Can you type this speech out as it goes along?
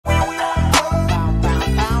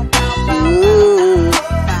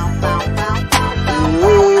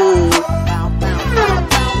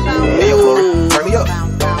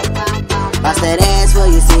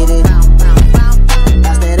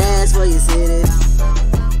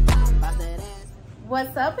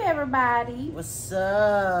What's up, everybody? What's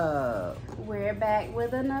up? We're back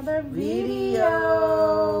with another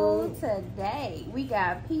video. Today we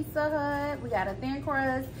got Pizza Hut, we got a thin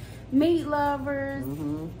crust, meat lovers,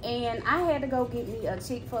 and I had to go get me a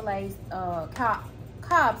Chick-fil-A Cobb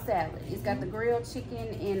salad. It's got the grilled chicken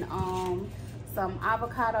and some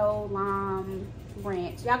avocado lime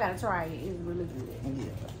ranch. Y'all gotta try it. It's really good.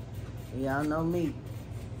 Yeah, y'all know me.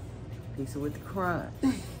 Pizza with the crunch.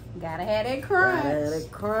 Gotta have that crunch. Gotta have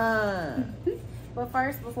that crunch. But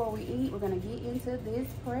first, before we eat, we're gonna get into this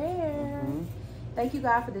prayer. Thank you,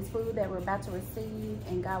 God, for this food that we're about to receive.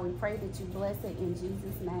 And God, we pray that you bless it in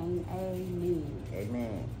Jesus' name. Amen.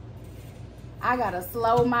 Amen. I gotta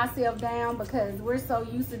slow myself down because we're so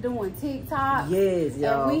used to doing TikTok. Yes,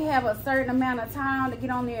 y'all. And we have a certain amount of time to get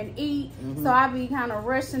on there and eat. So I be kind of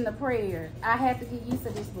rushing the prayer. I have to get used to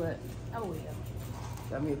this, but oh well.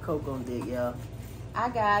 Got me a Coke on deck, y'all. I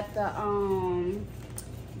got the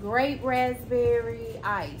grape raspberry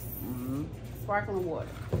ice. Sparkling water.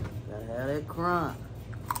 Gotta have that crunch.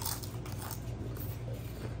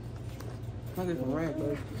 Can I get some ranch,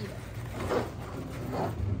 baby?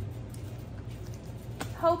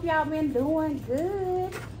 Hope y'all been doing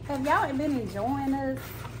good. Have y'all been enjoying us?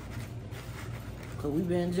 Cause we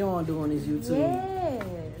been enjoying doing this YouTube. Yes.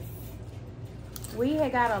 We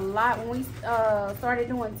had got a lot when we started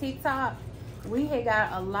doing TikTok. We had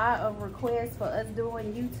got a lot of requests for us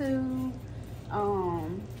doing YouTube.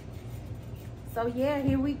 So yeah,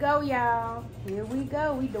 here we go, y'all. Here we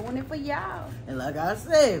go. We doing it for y'all. And like I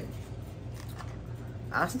said,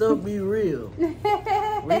 I still be real. We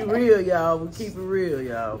real, y'all. We keep it real,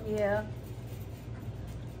 y'all. Yeah.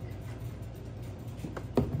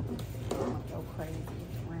 Go crazy.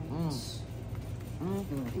 Ranch.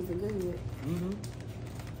 Is it good?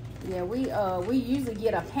 Yeah, we usually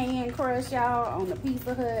get a pan crust, y'all, on the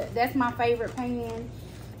Pizza Hut. That's my favorite pan.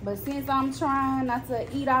 But since I'm trying not to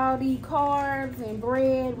eat all these carbs and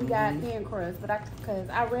bread, we got thin crust. But because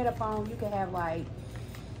I read up on you can have like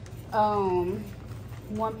one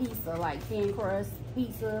pizza, like thin crust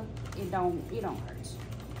pizza. It don't hurt.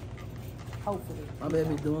 Hopefully. My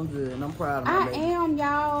baby doing good, and I'm proud of my baby. I am,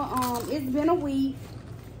 y'all. It's been a week.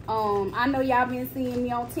 I know y'all been seeing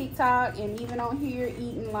me on TikTok and even on here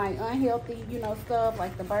eating like unhealthy, stuff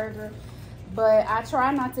like the burger. But I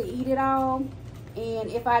try not to eat it all.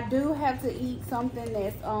 And if I do have to eat something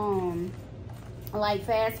that's like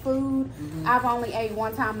fast food, I've only ate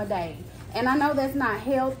one time a day. And I know that's not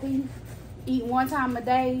healthy, eat one time a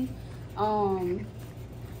day.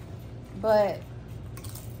 But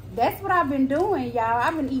that's what I've been doing, y'all.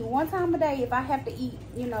 I've been eating one time a day if I have to eat,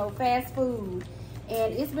 fast food.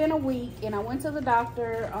 And it's been a week, and I went to the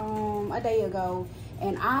doctor a day ago,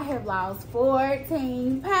 and I have lost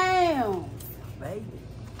 14 pounds. Baby.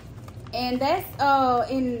 And that's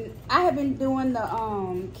and I have been doing the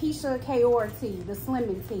Keisha Kaur tea, the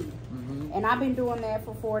Slimming tea. And I've been doing that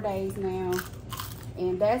for 4 days now,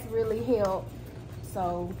 and that's really helped.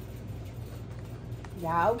 So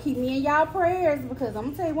y'all keep me in y'all prayers, because I'm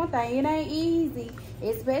gonna tell you one thing, it ain't easy,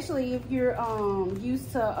 especially if you're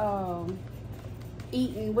used to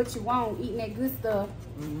eating what you want, eating that good stuff.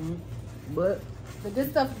 But the good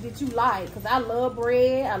stuff that you like, because I love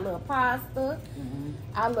bread, I love pasta,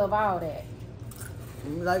 I love all that.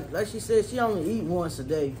 Like she said, she only eat once a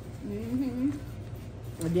day. And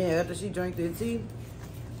then after she drank that tea,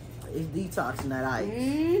 it's detoxing that ice.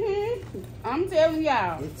 I'm telling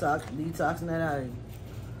y'all. It's detoxing that ice.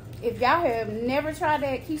 If y'all have never tried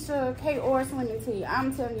that Keisha Kaur Slimming tea,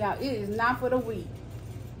 I'm telling y'all, it is not for the weak.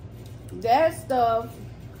 That stuff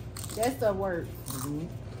works.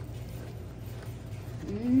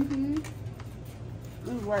 It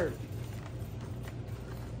works.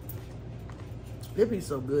 It be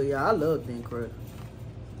so good, y'all. I love thin crust.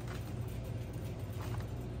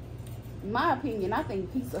 In my opinion, I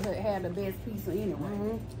think Pizza Hut had the best pizza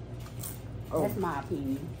anyway. That's my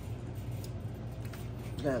opinion.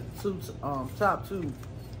 Got top two.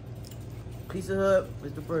 Pizza Hut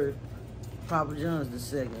is the first. Papa John's the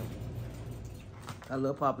second. I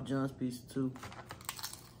love Papa John's pizza too.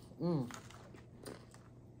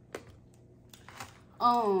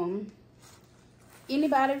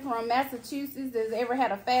 Anybody from Massachusetts that's ever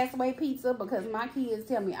had a fast way pizza? Because my kids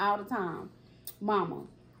tell me all the time, Mama,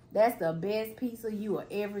 that's the best pizza you will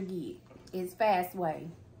ever get. It's fast way.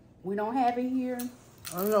 We don't have it here.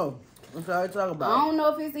 I don't know. That's all I talk about. I don't know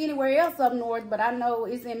if it's anywhere else up north, but I know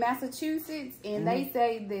it's in Massachusetts, and they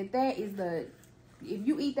say that is the, if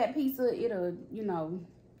you eat that pizza, it'll,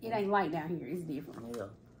 it ain't like down here. It's different. Yeah.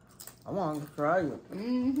 I want to try it.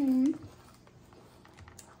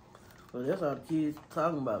 Well, that's all the kids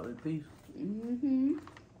talking about with pizza. Mm-hmm.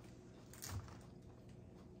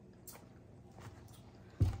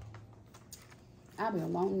 I'll be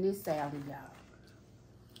alone in this salad, y'all.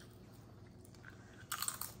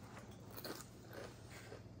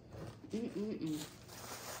 Mm-mm-mm.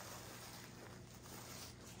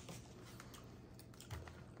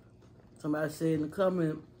 Somebody said in the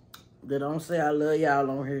comment that don't say I love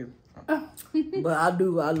y'all on here. But I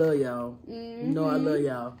do. I love y'all. You know I love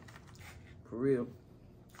y'all. For real.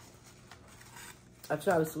 I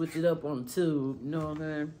try to switch it up on the tube. You know what I'm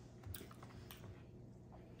saying?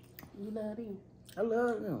 You love them? I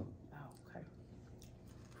love them. Oh, okay.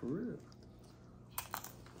 For real.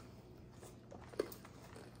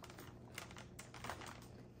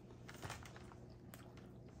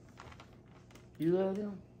 You love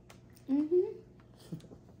them? Mm-hmm.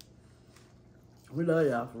 We love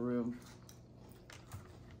y'all for real.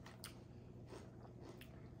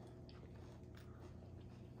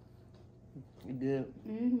 You good?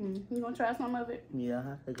 Mm-hmm. You gonna try some of it? Yeah,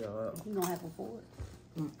 I think y'all out. You gonna have a fork?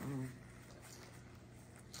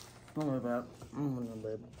 Don't worry about it. I'm gonna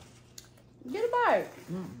baby. Get a bite.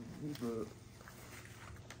 You good.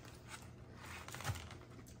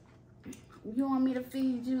 You want me to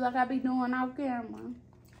feed you like I be doing off camera? Don't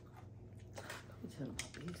tell my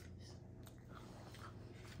business.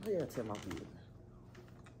 Yeah, tell my business.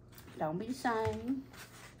 Don't be ashamed.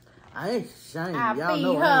 I ain't ashamed. I Y'all feed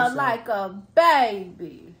know I her ain't like a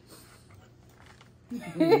baby.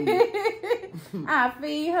 I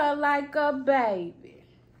feed her like a baby.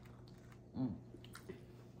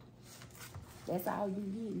 That's all you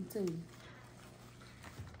getting too.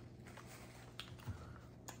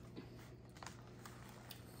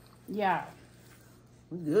 Yeah.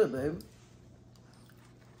 We good, baby.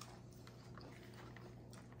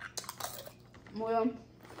 Well,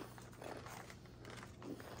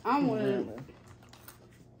 I'm with.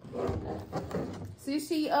 Since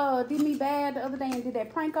she did me bad the other day and did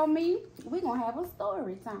that prank on me, we gonna have a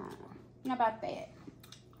story time. How about that?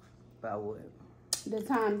 About what? The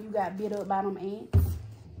time you got bit up by them ants.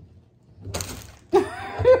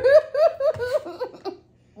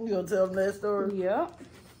 You gonna tell them that story? Yep.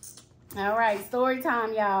 All right, story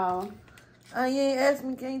time, y'all. You ain't asked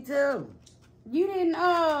me, can't tell them. You didn't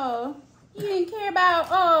care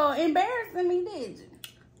about embarrassing me, did you?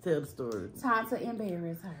 Tell the story. Time to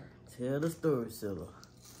embarrass her. Tell the story, Silla.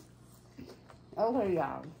 Okay,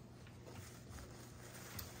 y'all.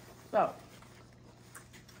 So,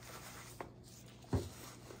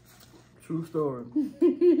 True story.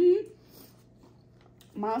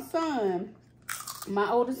 my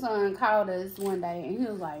oldest son called us one day and he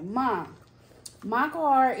was like, Mom, my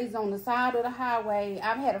car is on the side of the highway.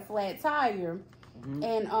 I've had a flat tire.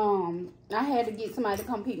 And I had to get somebody to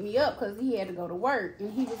come pick me up because he had to go to work.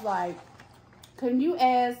 And he was like, can you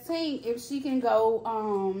ask Tink if she can go,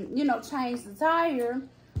 change the tire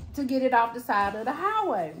to get it off the side of the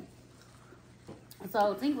highway?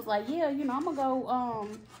 So Tink was like, yeah, I'm gonna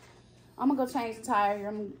go change the tire.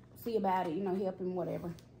 I'm gonna see about it, help him,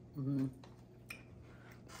 whatever.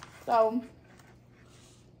 So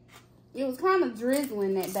it was kind of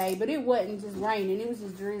drizzling that day, but it wasn't just raining. It was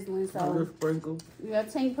just drizzling. So a little sprinkle. Yeah,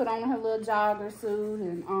 Tink put on her little jogger suit,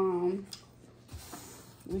 and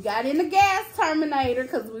we got in the gas terminator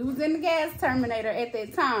because we was in the gas terminator at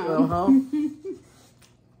that time.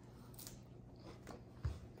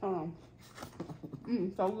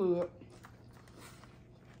 So good.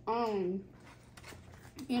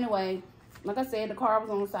 Anyway, like I said, the car was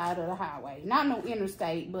on the side of the highway. Not no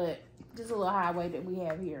interstate, but just a little highway that we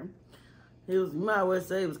have here. You might well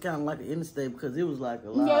say it was kind of like an interstate because it was like a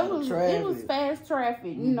lot of traffic. It was fast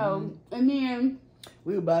traffic, And then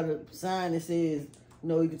we were by the sign that says,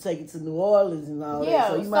 you can take it to New Orleans and all that.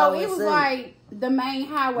 So, it was like the main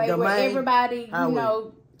highway where everybody,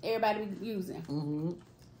 everybody was using.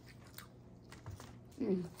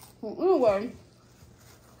 Well, anyway,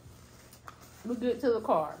 we get to the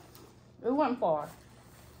car. It wasn't far.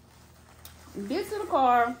 We get to the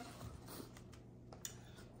car.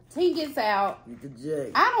 Tink gets out.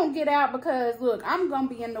 I don't get out because, look, I'm going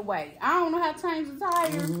to be in the way. I don't know how to change the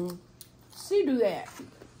tire. She do that.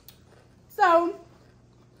 So,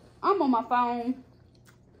 I'm on my phone.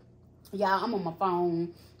 Y'all, I'm on my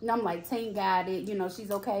phone. And I'm like, Tink got it.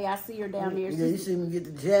 She's okay. I see her down there. Yeah, you see me get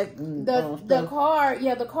the jack and the car.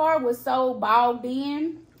 Yeah, the car was so bogged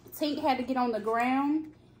in. Tink had to get on the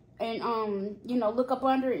ground and, look up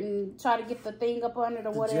under it and try to get the thing up under it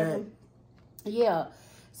or whatever. Jack. Yeah.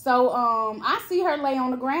 So, I see her lay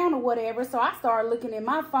on the ground or whatever. So, I started looking at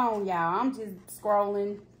my phone, y'all. I'm just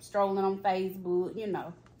strolling on Facebook,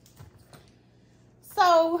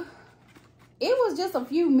 So, it was just a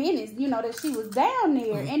few minutes, you know, that she was down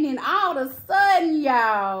there. And then all of a sudden,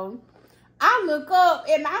 y'all, I look up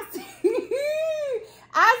and I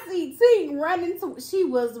see T running she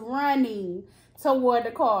was running toward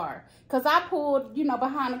the car. Because I pulled, you know,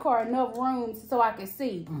 behind the car enough room so I could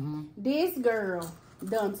see. This girl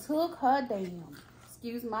done took her damn,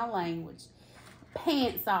 excuse my language,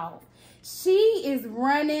 pants off. She is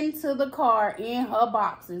running to the car in her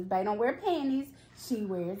boxers. They don't wear panties. She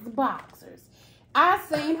wears the boxers. I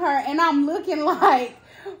seen her and I'm looking like,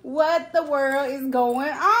 what the world is going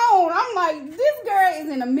on? I'm like, this girl is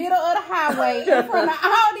in the middle of the highway in front of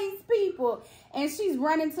all these people. And she's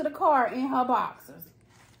running to the car in her boxers.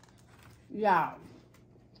 Y'all.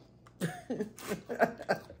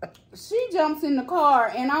 She jumps in the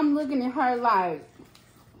car and I'm looking at her like,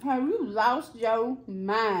 have you lost your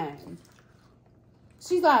mind?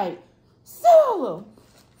 She's like, Sula.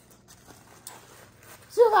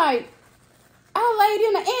 She's like, I laid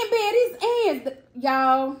in the ant bed. These ants,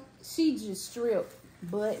 y'all. She just stripped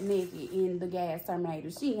butt naked in the gas terminator.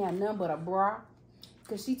 She ain't had nothing but a bra,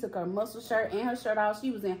 because she took her muscle shirt and her shirt off.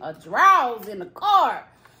 She was in her drawers in the car.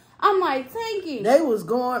 I'm like, Tinky. They was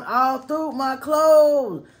going all through my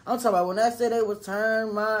clothes. I'm talking about when I said they would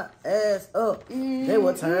turn my ass up. They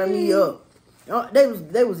would turn me up.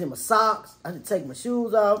 They was in my socks. I had to take my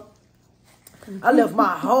shoes off. I left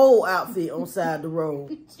my whole outfit on the side of the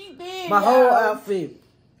road. She did. My whole outfit.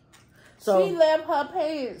 So she left her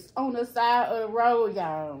pants on the side of the road,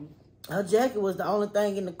 y'all. Her jacket was the only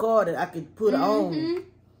thing in the car that I could put on.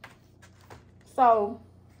 So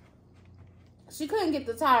she couldn't get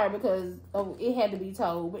the tire because it had to be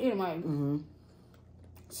towed. But anyway,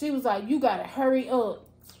 she was like, you gotta hurry up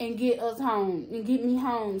and get us home and get me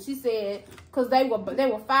home. She said, because they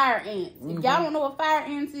were fire ants. If y'all don't know what fire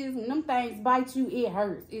ants is, when them things bite you, it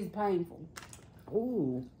hurts. It's painful.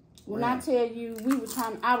 Ooh. When I tell you,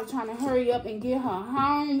 I was trying to hurry up and get her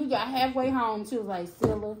home. We got halfway home. She was like,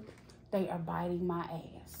 Silla, they are biting my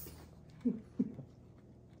ass.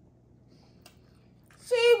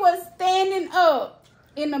 She was standing up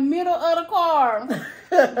in the middle of the car,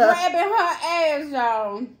 grabbing her ass,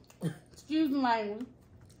 y'all. Excuse me, language.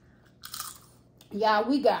 Y'all,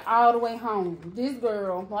 we got all the way home. This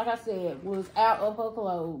girl, like I said, was out of her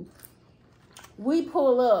clothes. We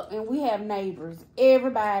pull up and we have neighbors.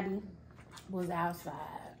 Everybody was outside.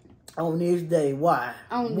 On this day, why?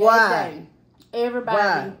 On that day,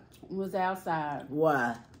 everybody was outside.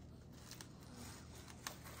 Why?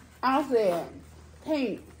 I said,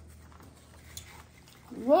 Pink,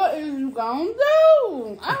 what is you gonna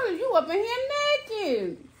do? You up in here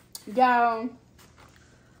naked. Y'all,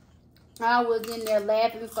 I was in there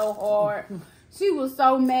laughing so hard. She was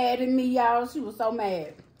so mad at me, y'all. She was so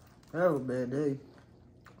mad. That was a bad day.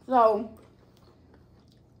 So,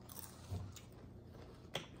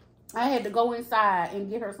 I had to go inside and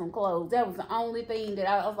get her some clothes. That was the only thing that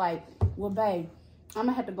I was like, well, babe, I'm going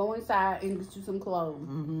to have to go inside and get you some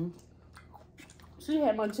clothes. She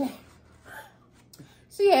had my jacket.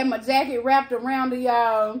 She had my jacket wrapped around her,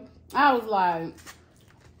 y'all. I was like,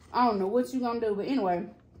 I don't know what you going to do. But anyway,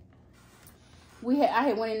 I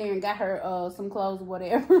had went in there and got her some clothes or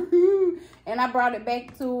whatever. And I brought it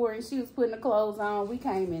back to her and she was putting the clothes on. We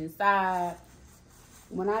came inside.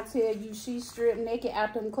 When I tell you she stripped naked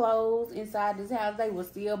out them clothes inside this house, they was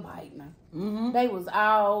still biting her. They was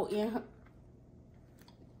all in her.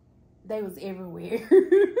 They was everywhere.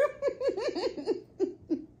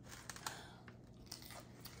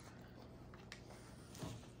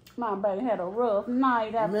 My baby had a rough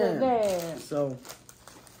night after that. So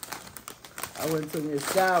I went and took me a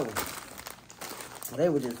shower. They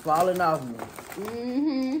were just falling off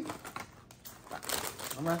me.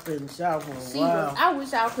 I'm not in the shower for a while. I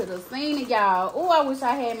wish I could have seen it, y'all. Oh, I wish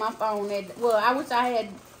I had my phone that. Well, I wish I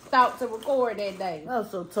had thought to record that day. I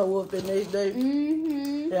was so tore up in this day.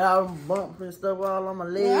 Yeah, I bumps and stuff all on my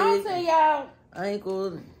legs. Well, I'll tell y'all,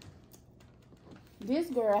 ankles.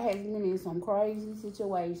 This girl has been in some crazy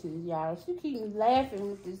situations, y'all. She keep me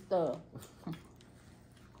laughing with this stuff.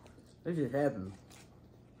 It just happened.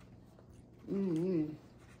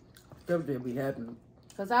 Stuff just be happening.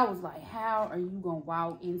 Because I was like, how are you going to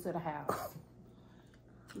walk into the house?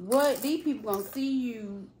 What? These people going to see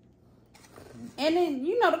you. And then,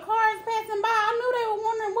 you know, the cars passing by. I knew they were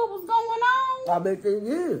wondering what was going on. I bet they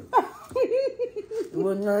did. It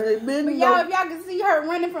wasn't none of their business. But y'all, if y'all can see her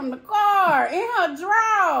running from the car in her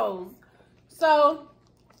drawers. So,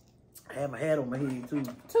 I had my hat on my head, too.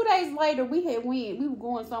 2 days later, we were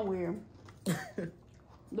going somewhere.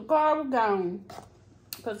 The car was gone.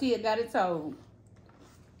 Because he had got it towed.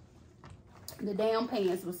 The damn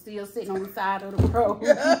pants was still sitting on the side of the road.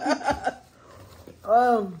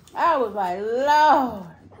 I was like, Lord,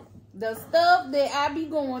 the stuff that I be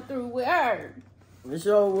going through with her. It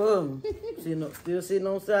sure was. Still sitting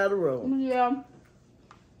on the side of the road. Yeah.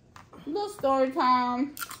 Little story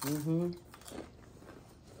time.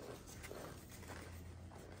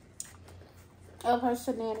 Of her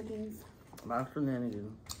shenanigans. My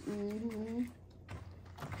shenanigans.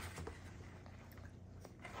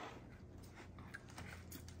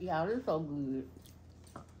 Y'all, this so good.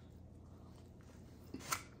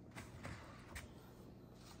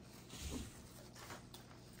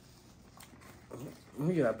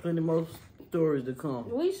 We got plenty more stories to come.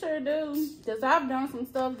 We sure do. Because I've done some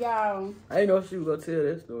stuff, y'all. I ain't know she was going to tell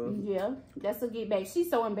that story. Yeah, that's a get back. She's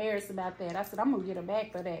so embarrassed about that. I said, I'm going to get her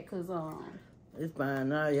back for that. Because, it's fine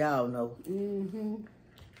now. Y'all know.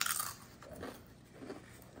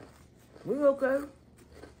 We okay.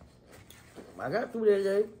 I got through that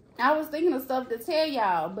day. I was thinking of stuff to tell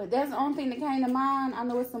y'all, but that's the only thing that came to mind. I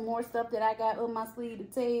know it's some more stuff that I got up my sleeve to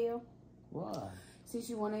tell. Why? Since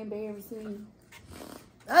you want to embarrass me.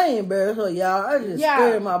 I ain't embarrassed her, y'all. I just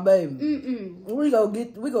scared my baby. We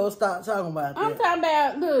gonna stop talking about that. I'm talking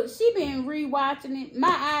about, look, she been rewatching it. My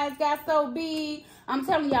eyes got so big. I'm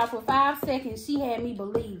telling y'all, for 5 seconds, she had me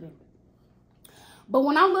believing. But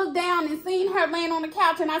when I looked down and seen her laying on the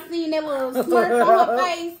couch and I seen that little smirk on her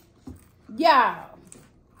face, y'all,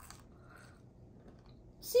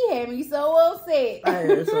 she had me so upset. I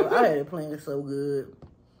had it playing so good.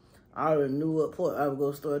 I already knew what part I was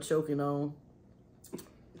gonna start choking on.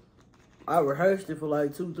 I rehearsed it for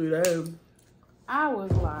like 2-3 days. I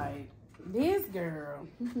was like, this girl.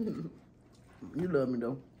 You love me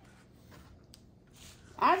though.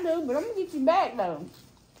 I do, but I'm gonna get you back though.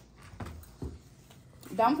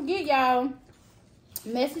 Don't forget, y'all.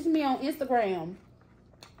 Message me on Instagram,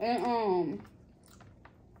 and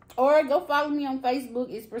or go follow me on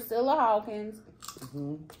Facebook. It's Priscilla Hawkins,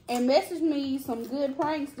 and message me some good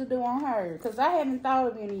pranks to do on her, cause I haven't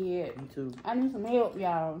thought of any yet. Me too. I need some help,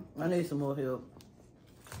 y'all. I need some more help.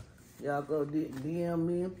 Y'all go DM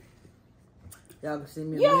me. Y'all can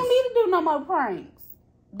send me. You don't need to do no more pranks.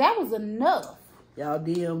 That was enough. Y'all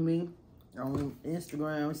DM me on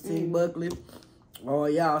Instagram, Steve Buckley, or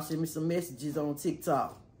y'all send me some messages on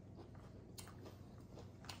TikTok.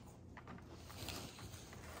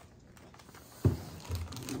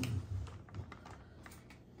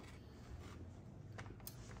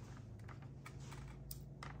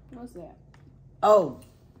 What's that? Oh.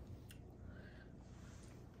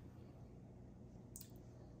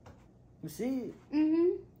 You see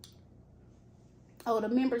it? Oh, the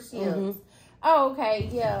memberships. Oh, okay,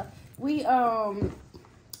 yeah. We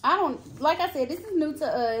I don't, like I said, this is new to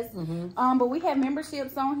us. But we have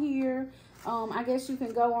memberships on here. I guess you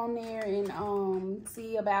can go on there and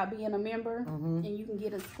see about being a member, and you can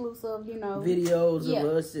get exclusive, videos of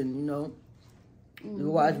us, and you can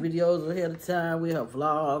watch videos ahead of time. We have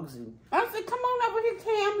vlogs and I said, come on over here,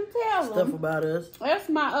 Cam, and tell them stuff about us. That's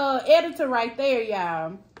my editor right there,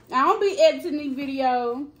 y'all. I don't be editing these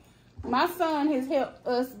videos. My son has helped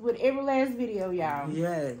us with every last video, y'all.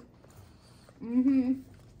 Yeah.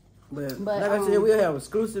 But like I said, we'll have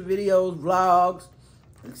exclusive videos, vlogs,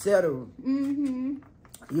 etc.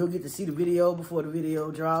 You'll get to see the video before the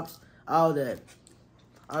video drops. All that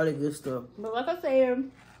good stuff. But like I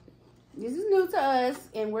said, this is new to us,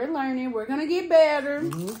 and we're learning. We're gonna get better.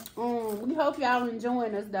 We hope y'all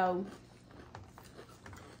enjoying us, though.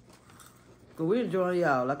 Cause we enjoying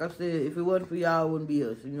y'all. Like I said, if it wasn't for y'all, it wouldn't be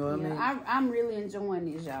us. You know what I mean? I'm really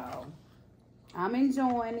enjoying this, y'all. I'm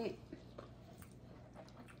enjoying it.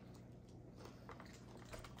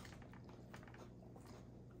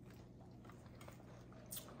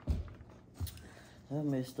 I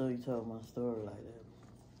messed up. You told my story like that.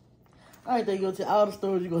 I ain't think you gonna tell all the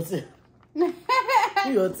stories you gonna tell. You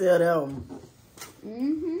gonna tell that one.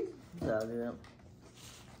 Tell them.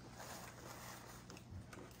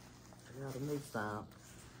 The next time.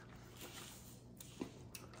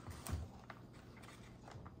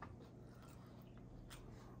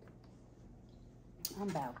 I'm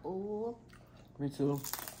about full. Me too.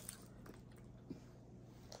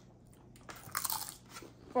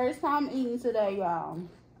 First time eating today, y'all.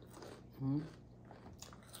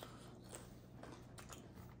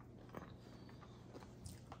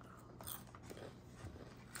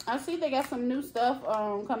 I see they got some new stuff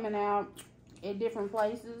coming out at different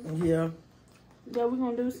places. Yeah. Yeah, we're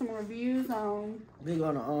gonna do some reviews on. We're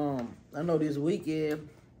gonna I know this weekend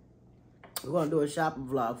we're gonna do a shopping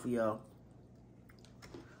vlog for y'all.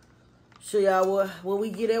 Show y'all what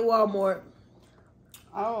we get at Walmart.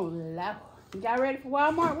 Oh, Lord. Y'all ready for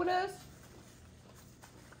Walmart with us?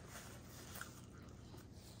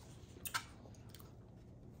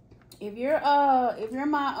 If you're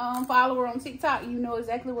my follower on TikTok, you know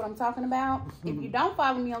exactly what I'm talking about. If you don't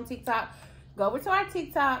follow me on TikTok, go over to our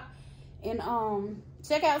TikTok and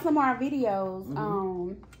check out some of our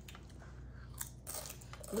videos.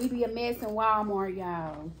 We be a mess in Walmart,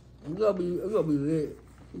 y'all. It's gonna be lit.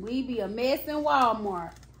 We be a mess in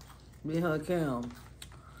Walmart. Me and her Cam.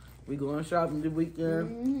 We going shopping this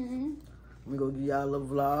weekend. We gonna give y'all a little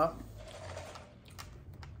vlog.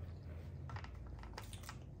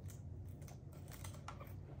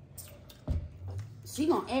 She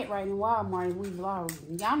gonna act right in Walmart if we vlog.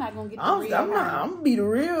 Y'all not gonna get the real I'm gonna be the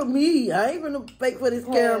real me. I ain't gonna fake for this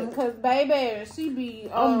camera. Cause baby, she be.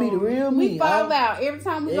 I'm gonna be the real me. We fall out every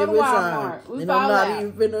time we go to Walmart. We fall out. I'm not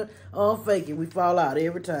even finna fake it. We fall out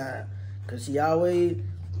every time. Cause she always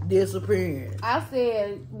disappearing. I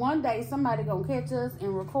said one day somebody gonna catch us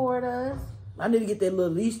and record us. I need to get that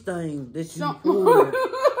little leash thing that you pull.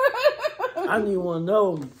 I don't even wanna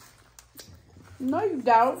know. No, you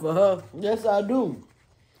don't. For her, yes, I do.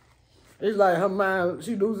 It's like her mind,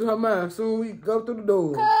 she losing her mind soon we go through the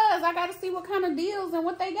door. Cause I gotta see what kind of deals and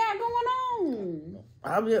what they got going on.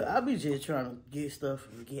 I be just trying to get stuff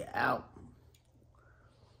and get out.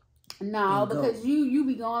 No, because you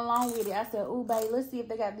be going along with it. I said, "Ooh, babe, let's see if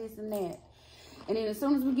they got this and that." And then as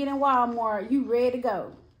soon as we get in Walmart, you ready to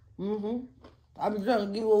go. I be trying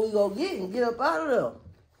to get what we gonna get and get up out of there.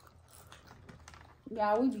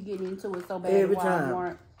 Y'all, we be getting into it so bad Every in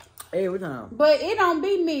Walmart. Every time. But it don't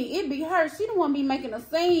be me. It be her. She the one be making a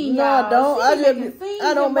scene, No, y'all. I don't. I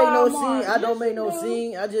don't make no Walmart. scene. I don't make no do.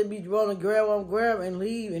 scene. I just be running, grab and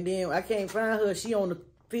leave. And then I can't find her. She on the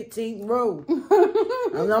 15th row.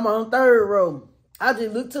 And I'm on 3rd row. I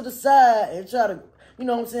just look to the side and try to, you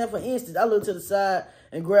know what I'm saying? For instance, I look to the side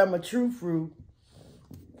and grab my true fruit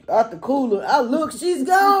out the cooler. I look, she's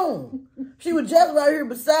gone. She was just right here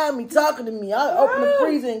beside me talking to me. I open the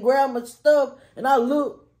freezer and grab my stuff and I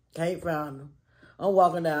look. Can't find her. I'm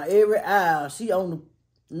walking down every aisle. She on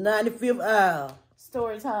the 95th aisle.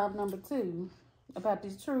 Story time number 2 about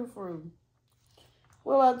this true fruit.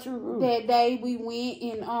 What about true fruit? That day we went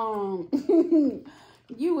and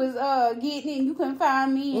you was getting it and you couldn't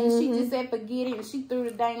find me and she just said forget it and she threw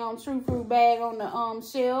the dang on true fruit bag on the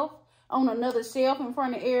shelf, on another shelf in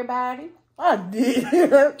front of everybody. I did.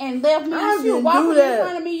 And left me. She was walking in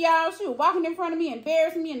front of me, y'all. She was walking in front of me,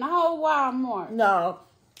 embarrassing me in the whole Walmart. No,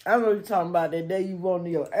 I know you're talking about that day you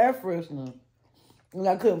wanted your air freshener and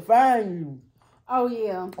I couldn't find you. Oh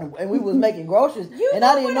yeah. And we was making groceries. And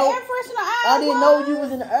I didn't know air freshener aisle I didn't know you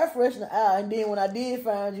was in the air freshener aisle. And then when I did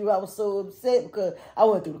find you, I was so upset because I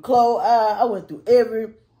went through the clothes aisle. I went through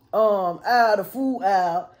every aisle, the food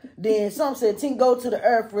aisle. Then some said, Tink, go to the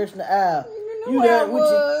air freshener aisle. You there with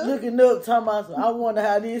you looking up, talking about, I wonder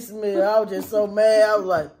how this smell. I was just so mad. I was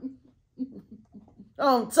like,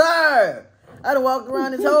 I'm tired. I done walked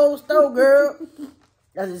around this whole store, girl.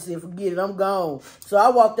 I just said, forget it, I'm gone. So I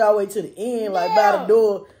walked all the way to the end, like by the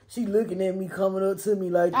door. She looking at me, coming up to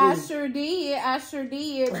me like this. I sure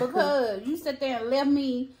did, because you sat there and left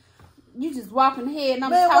me. You just walking ahead and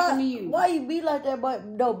I'm talking to you. Why you be like that,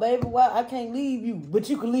 no, baby? Why I can't leave you? But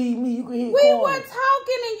you can leave me. You can hit We were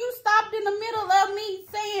talking and you stopped in the middle of me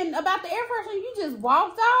saying about the air freshener. You just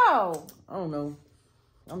walked off. I don't know.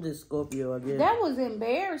 I'm just Scorpio, I guess. That was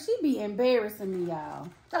embarrassing. She be embarrassing me, y'all.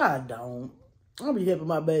 I don't. I'll be helping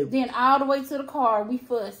my baby. Then all the way to the car, we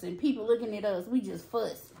fussing. People looking at us. We just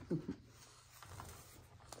fussing.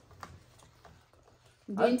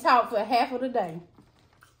 Didn't talk for half of the day.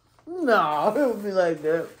 No, it would be like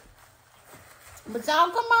that. But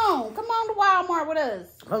y'all, come on to Walmart with us.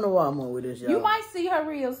 Come to Walmart with us, y'all. You might see her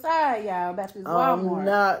real side, y'all, about this Walmart. I'm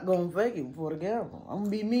not going to fake it before the camera. I'm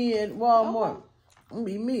going to be me at Walmart. Okay. I'm going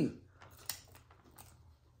to be me.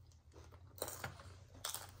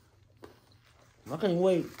 I can't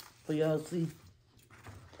wait for y'all to see.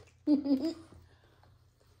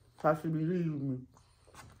 How she be leaving me.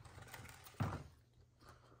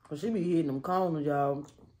 But she be hitting them corners, y'all.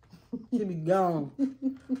 She be gone.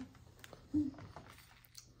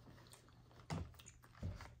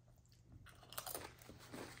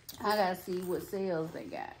 I gotta see what sales they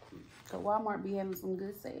got. Cause Walmart be having some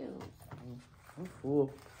good sales. I'm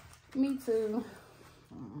full. Me too.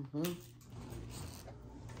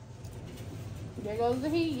 There goes the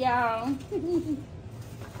heat, y'all.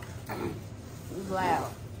 It's loud.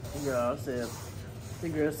 The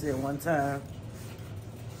girl said one time,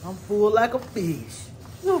 I'm full like a fish.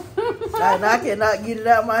 And I cannot get it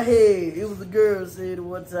out of my head. It was a girl said it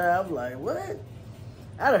one time. I'm like, what?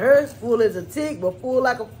 I'd heard full as a tick, but full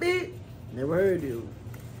like a fish. Never heard it.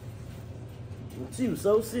 She was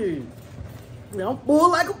so serious. I'm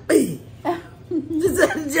full like a fish.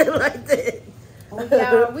 Just like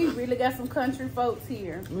We really got some country folks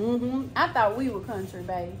here. Mm-hmm. I thought we were country,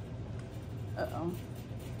 babe. Uh-oh.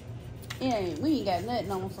 Yeah, we ain't got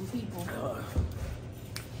nothing on some people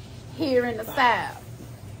here in the South.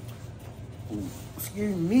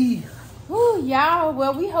 Excuse me. Woo, y'all.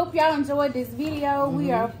 Well, we hope y'all enjoyed this video.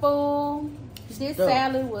 We are full. This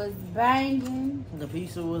salad was banging. The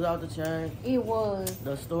pizza was out the chain. It was.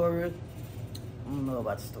 The story, I don't know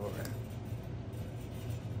about the story.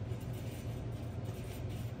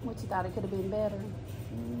 What, you thought it could have been better?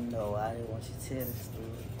 No, I didn't want you to tell the story.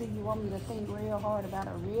 Do you want me to think real hard about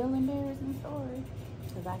a real embarrassing story?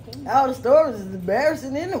 Because I can't. All the stories is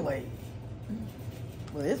embarrassing anyway.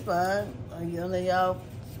 But it's fine. Y'all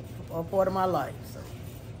are part of my life. So.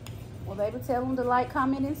 Well, baby, tell them to like,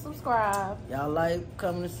 comment, and subscribe. Y'all like,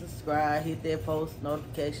 comment, and subscribe. Hit that post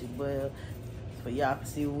notification bell so y'all can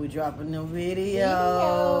see when we dropping them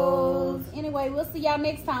videos. Anyway, we'll see y'all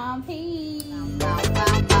next time. Peace.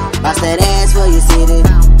 Bounce that ass for your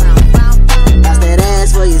city.